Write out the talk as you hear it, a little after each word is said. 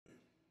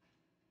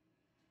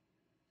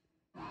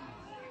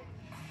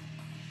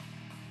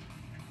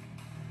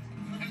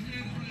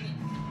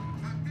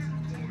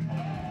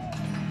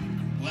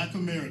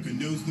America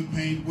knows the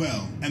pain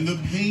well, and the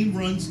pain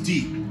runs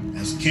deep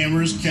as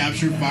cameras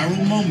capture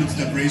viral moments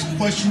that raise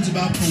questions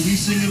about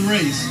policing and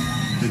race,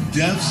 the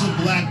deaths of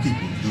black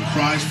people, the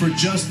cries for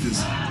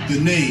justice, the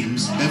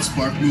names that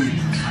spark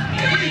movements.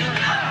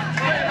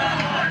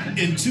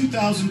 In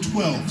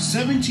 2012,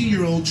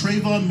 17-year-old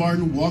Trayvon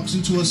Martin walks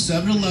into a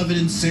 7-Eleven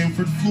in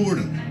Sanford,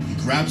 Florida. He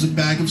grabs a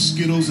bag of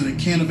Skittles and a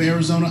can of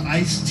Arizona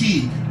iced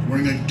tea,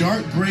 wearing a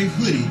dark gray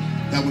hoodie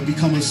that would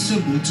become a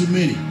symbol to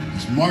many.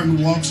 As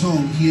Martin walks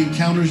home, he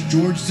encounters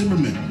George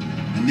Zimmerman,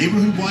 a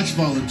neighborhood watch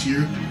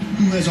volunteer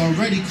who has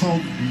already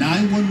called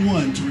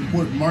 911 to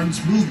report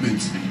Martin's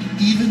movements,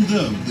 even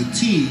though the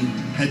teen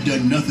had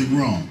done nothing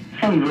wrong.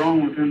 Something's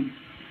wrong with him.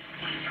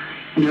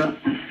 Yeah,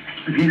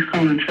 he's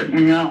coming to check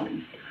me out.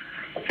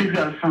 He's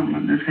got something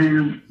in his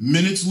hand.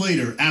 Minutes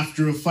later,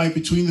 after a fight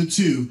between the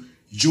two,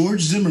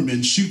 George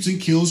Zimmerman shoots and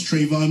kills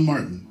Trayvon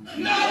Martin.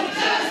 No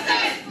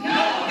justice,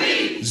 no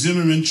peace.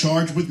 Zimmerman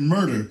charged with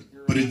murder,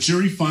 but a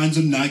jury finds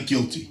him not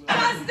guilty.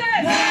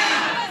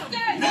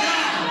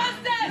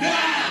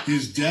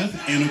 His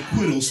death and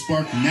acquittal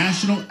sparked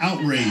national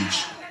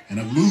outrage, and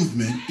a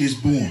movement is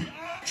born.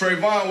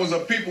 Trayvon was a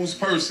people's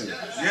person.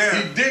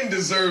 Yeah. He didn't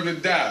deserve to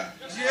die.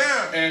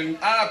 Yeah. And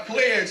I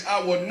pledge I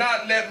will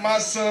not let my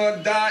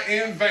son die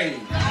in vain.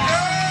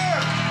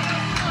 Yeah.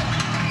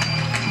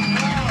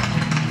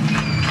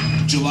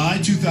 July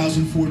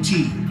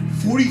 2014,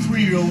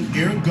 43-year-old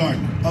Eric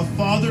Gardner, a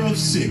father of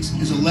 6,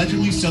 is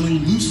allegedly selling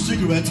loose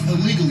cigarettes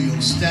illegally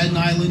on Staten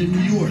Island in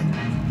New York.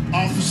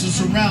 Officers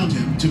surround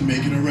him to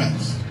make an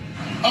arrest.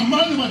 I'm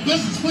minding my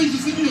business. Please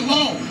just leave me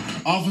alone.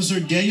 Officer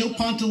Daniel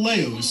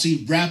Pantaleo is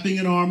seen wrapping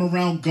an arm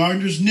around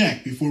Gardner's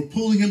neck before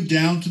pulling him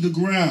down to the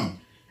ground.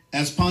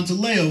 As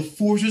Pantaleo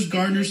forces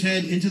Gardner's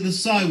head into the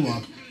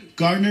sidewalk,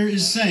 Gardner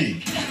is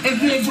saying, "I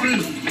can't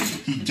breathe."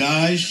 He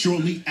dies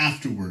shortly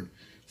afterward.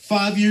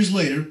 5 years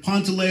later,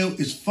 Pantaleo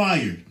is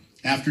fired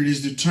after it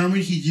is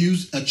determined he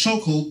used a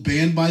chokehold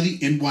banned by the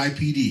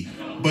NYPD.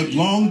 But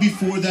long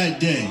before that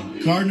day,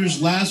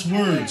 Gardner's last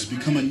words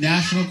become a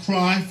national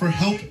cry for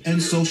help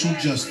and social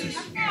justice.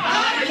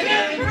 I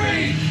can't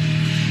breathe.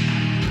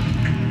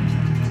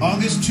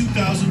 August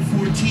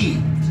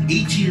 2014,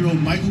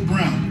 18-year-old Michael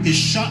Brown is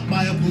shot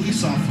by a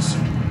police officer.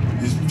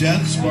 His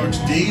death sparks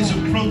days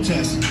of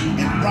protests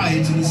and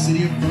riots in the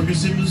city of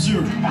Ferguson,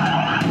 Missouri.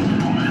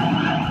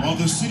 While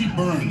the city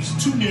burns,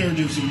 two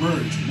narratives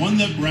emerge. One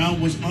that Brown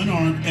was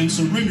unarmed and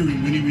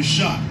surrendering when he was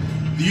shot.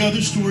 The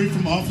other story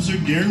from Officer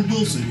Darren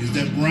Wilson is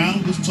that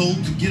Brown was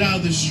told to get out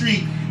of the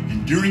street,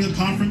 and during a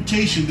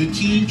confrontation, the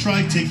teen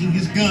tried taking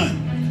his gun.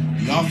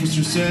 The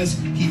officer says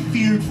he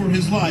feared for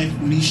his life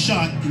when he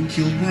shot and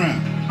killed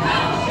Brown.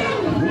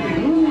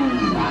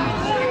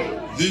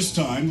 This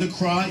time, the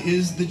cry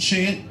is the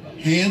chant,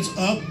 "Hands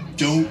up,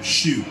 don't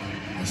shoot."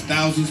 As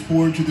thousands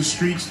pour into the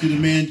streets to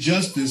demand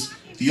justice,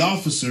 the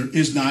officer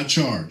is not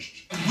charged.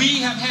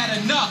 We have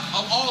had enough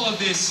of all of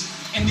this,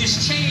 and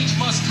this change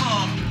must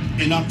come.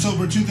 In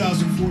October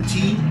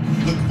 2014,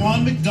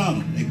 Laquan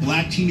McDonald, a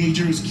black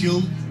teenager, is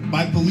killed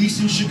by police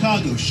in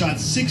Chicago, shot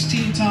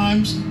 16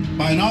 times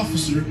by an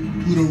officer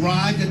who'd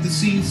arrived at the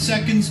scene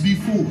seconds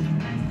before.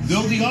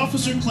 Though the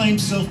officer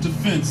claimed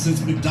self-defense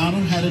since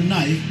McDonald had a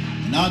knife,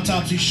 an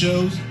autopsy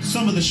shows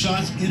some of the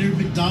shots entered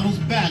McDonald's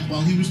back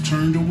while he was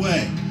turned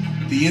away.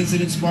 The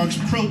incident sparks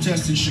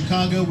protests in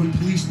Chicago when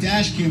police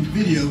dashcam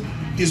video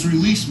is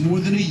released more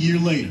than a year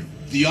later.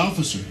 The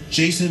officer,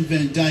 Jason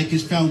Van Dyke,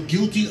 is found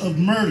guilty of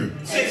murder.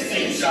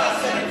 16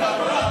 shots in a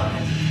cover-up.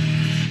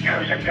 There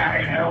was a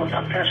guy there with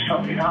a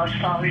pistol,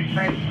 it's all these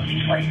things.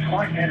 He's like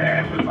pointing it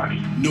at everybody.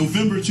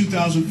 November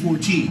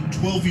 2014,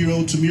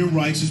 12-year-old Tamir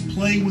Rice is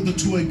playing with a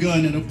toy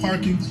gun at a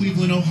park in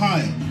Cleveland,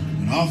 Ohio,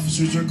 when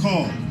officers are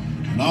called.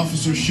 An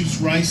officer shoots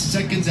Rice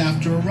seconds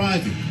after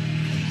arriving.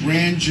 The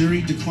grand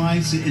jury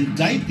declines to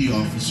indict the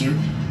officer,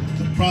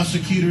 the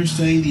prosecutor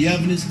saying the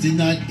evidence did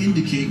not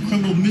indicate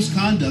criminal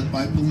misconduct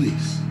by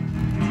police.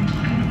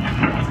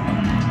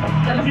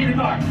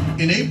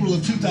 In April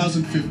of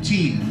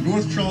 2015, in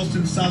North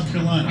Charleston, South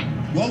Carolina,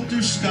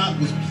 Walter Scott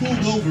was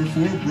pulled over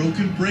for a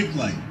broken brake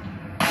light.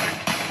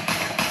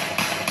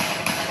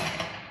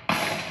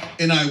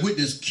 An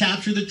eyewitness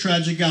captured the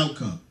tragic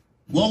outcome.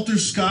 Walter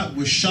Scott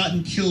was shot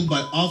and killed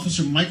by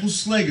Officer Michael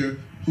Slager,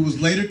 who was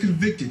later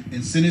convicted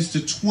and sentenced to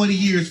 20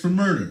 years for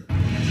murder.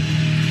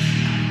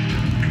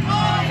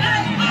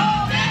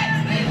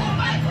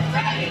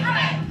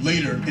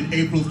 Later, in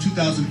April of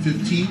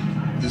 2015,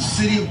 the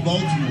city of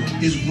Baltimore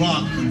is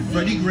rocked when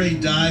Freddie Gray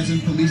dies in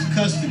police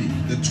custody.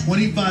 The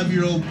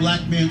 25-year-old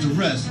black man's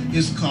arrest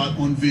is caught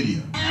on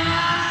video.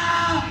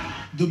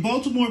 The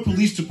Baltimore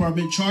Police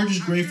Department charges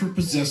Gray for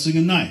possessing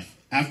a knife.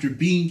 After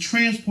being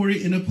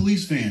transported in a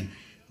police van,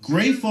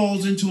 Gray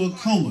falls into a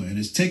coma and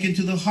is taken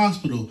to the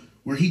hospital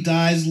where he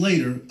dies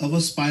later of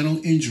a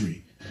spinal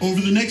injury. Over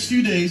the next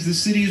few days, the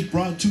city is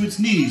brought to its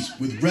knees,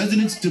 with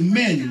residents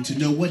demanding to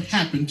know what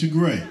happened to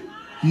Gray.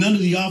 None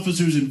of the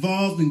officers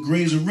involved in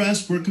Gray's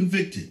arrest were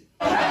convicted.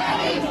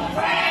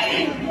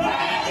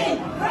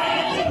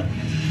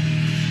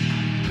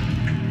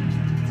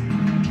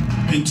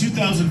 In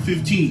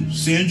 2015,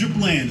 Sandra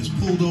Bland is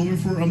pulled over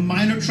for a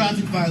minor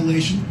traffic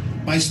violation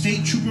by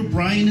State Trooper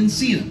Brian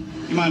Encina.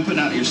 You mind putting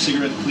out your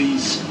cigarette,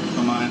 please?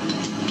 Don't mind.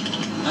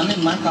 I'm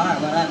in my car,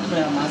 but I have to put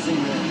out my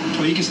cigarette.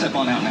 Well, you can step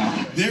on out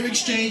now. Their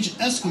exchange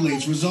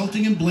escalates,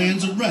 resulting in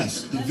Bland's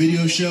arrest. The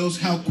video shows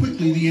how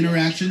quickly the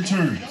interaction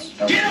turns.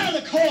 Get out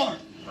of the car!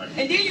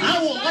 And then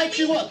I will light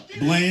you up.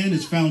 Bland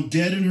is found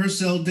dead in her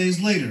cell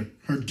days later.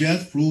 Her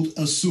death ruled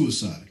a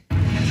suicide.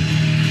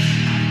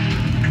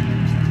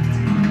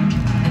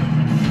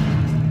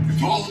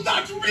 I told him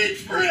not to reach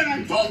for it.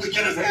 I told him to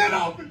get his hand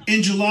open.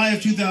 In July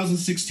of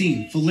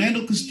 2016,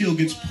 Philando Castile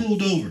gets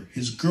pulled over.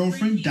 His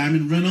girlfriend,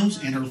 Diamond Reynolds,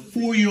 and her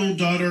 4-year-old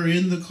daughter are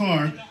in the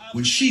car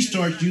when she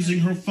starts using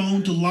her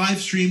phone to live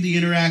stream the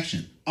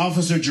interaction.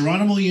 Officer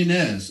Geronimo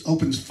Yanez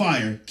opens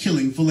fire,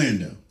 killing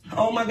Philando.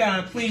 Oh my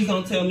God, please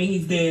don't tell me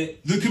he's dead.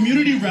 The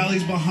community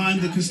rallies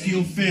behind the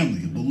Castile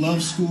family, a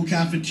beloved school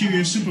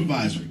cafeteria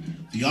supervisor.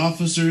 The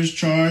officer is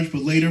charged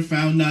but later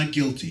found not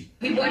guilty.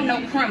 He wasn't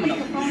no criminal.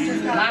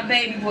 My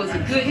baby was a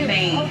good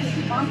man,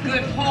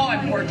 good,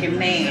 hard-working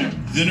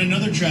man. Then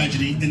another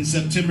tragedy in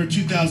September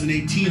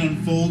 2018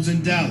 unfolds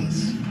in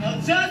Dallas. No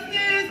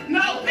justice,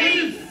 no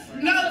peace.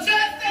 No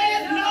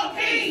justice, no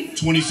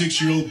peace.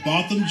 26-year-old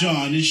Botham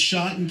John is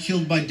shot and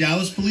killed by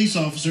Dallas police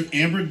officer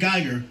Amber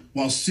Geiger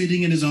while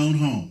sitting in his own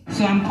home.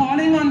 So I'm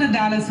calling on the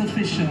Dallas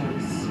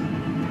officials.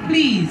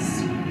 Please,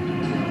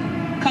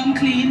 come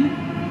clean.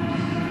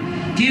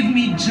 Give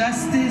me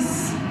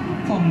justice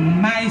for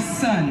my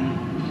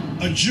son.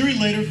 A jury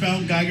later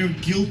found Geiger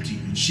guilty,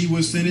 and she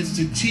was sentenced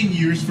to 10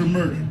 years for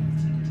murder.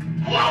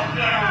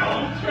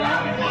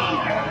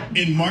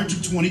 In March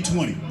of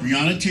 2020,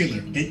 Breonna Taylor,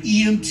 an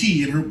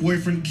EMT, and her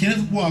boyfriend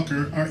Kenneth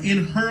Walker are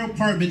in her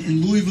apartment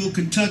in Louisville,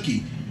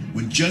 Kentucky,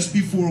 when just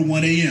before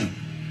 1 a.m.,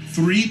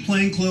 3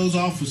 plainclothes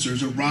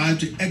officers arrived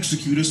to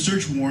execute a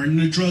search warrant in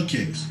a drug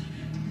case.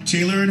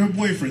 Taylor and her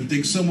boyfriend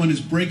think someone is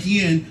breaking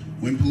in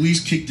when police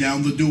kick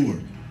down the door.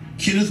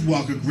 Kenneth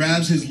Walker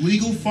grabs his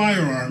legal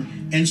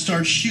firearm and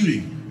starts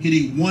shooting,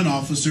 hitting one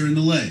officer in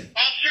the leg.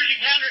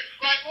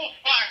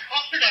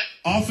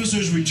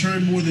 Officers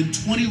returned more than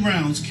 20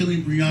 rounds,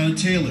 killing Breonna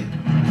Taylor.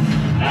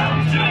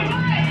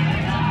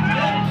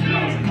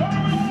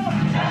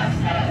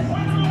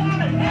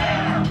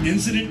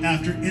 Incident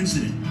after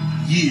incident,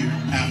 year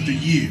after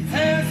year.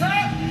 Hands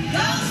up!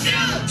 Don't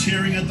shoot!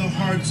 Tearing at the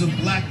hearts of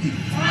black people.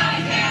 I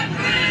can't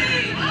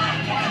breathe!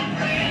 I can't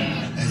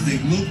breathe! As they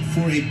look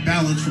for a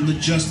balance from the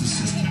justice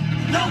system.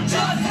 No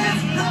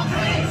justice, no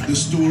peace! The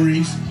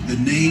stories, the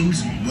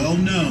names, well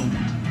known,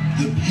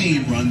 the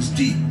pain runs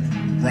deep.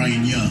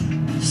 Brian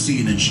Young,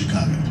 CNN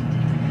Chicago.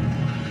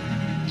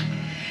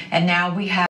 And now we have